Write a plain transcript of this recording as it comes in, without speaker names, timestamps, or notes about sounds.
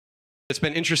It's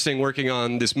been interesting working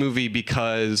on this movie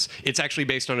because it's actually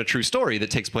based on a true story that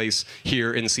takes place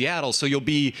here in Seattle. So you'll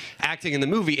be acting in the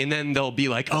movie and then they'll be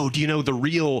like, oh, do you know the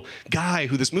real guy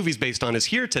who this movie's based on is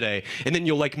here today? And then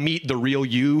you'll like meet the real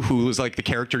you who's like the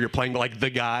character you're playing, like the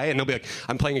guy. And they'll be like,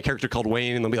 I'm playing a character called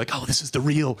Wayne. And they'll be like, oh, this is the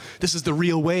real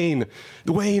Wayne.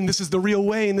 Wayne, this is the real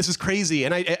Wayne. This is crazy.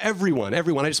 And everyone, I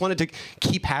just wanted to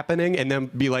keep happening and then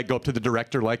be like, go up to the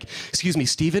director like, excuse me,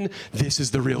 Steven, this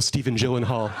is the real Steven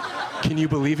Gyllenhaal. Can you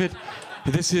believe it?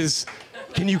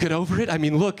 Can you get over it? I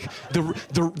mean, look,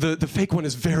 the fake one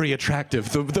is very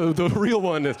attractive. The real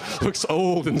one looks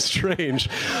old and strange.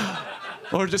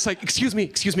 Or just like, excuse me,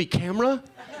 camera?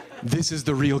 This is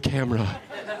the real camera.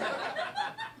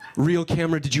 Real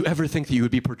camera, did you ever think that you would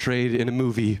be portrayed in a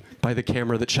movie by the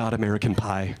camera that shot American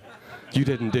Pie? You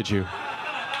didn't, did you?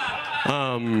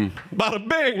 Bada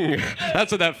bing!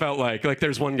 That's what that felt like. Like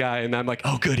there's one guy and I'm like,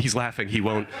 oh good, he's laughing. He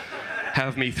won't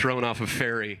have me thrown off a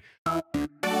ferry. I'm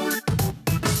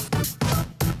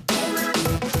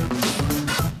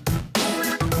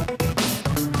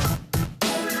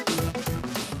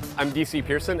DC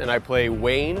Pierson and I play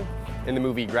Wayne in the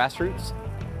movie Grassroots.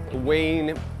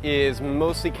 Wayne is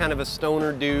mostly kind of a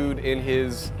stoner dude in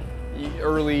his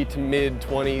early to mid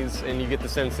 20s, and you get the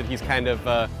sense that he's kind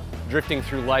of drifting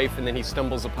through life, and then he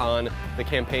stumbles upon the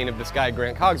campaign of this guy,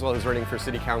 Grant Cogswell, who's running for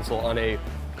city council on a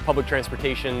public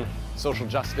transportation, social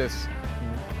justice,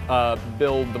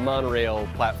 build the monorail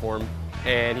platform.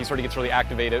 And he sort of gets really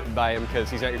activated by him because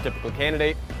he's not your typical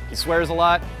candidate. He swears a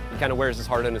lot, he kind of wears his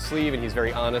heart on his sleeve, and he's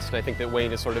very honest. And I think that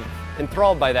Wayne is sort of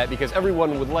enthralled by that because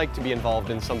everyone would like to be involved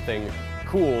in something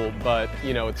cool, but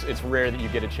you know, it's rare that you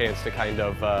get a chance to kind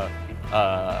of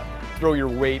throw your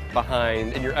weight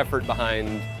behind and your effort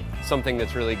behind something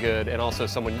that's really good and also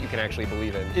someone you can actually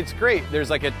believe in. It's great. There's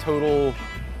like a total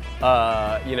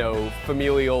you know,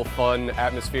 familial, fun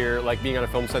atmosphere. Like being on a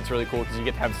film set's really cool because you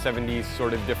get to have 70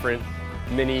 sort of different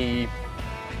mini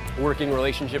working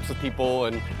relationships with people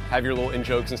and have your little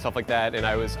in-jokes and stuff like that. And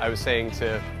I was saying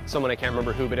to someone, I can't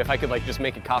remember who, but if I could like just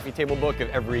make a coffee table book of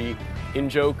every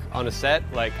in-joke on a set,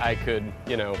 like I could,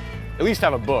 you know, at least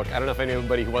have a book. I don't know if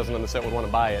anybody who wasn't on the set would want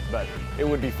to buy it, but it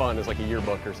would be fun as like a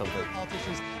yearbook or something.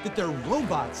 Politicians, that they're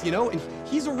robots, you know? And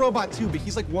he's a robot too, but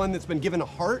he's like one that's been given a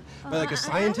heart by like a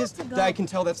scientist. That I can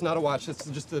tell that's not a watch, that's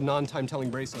just a non-time telling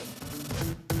bracelet.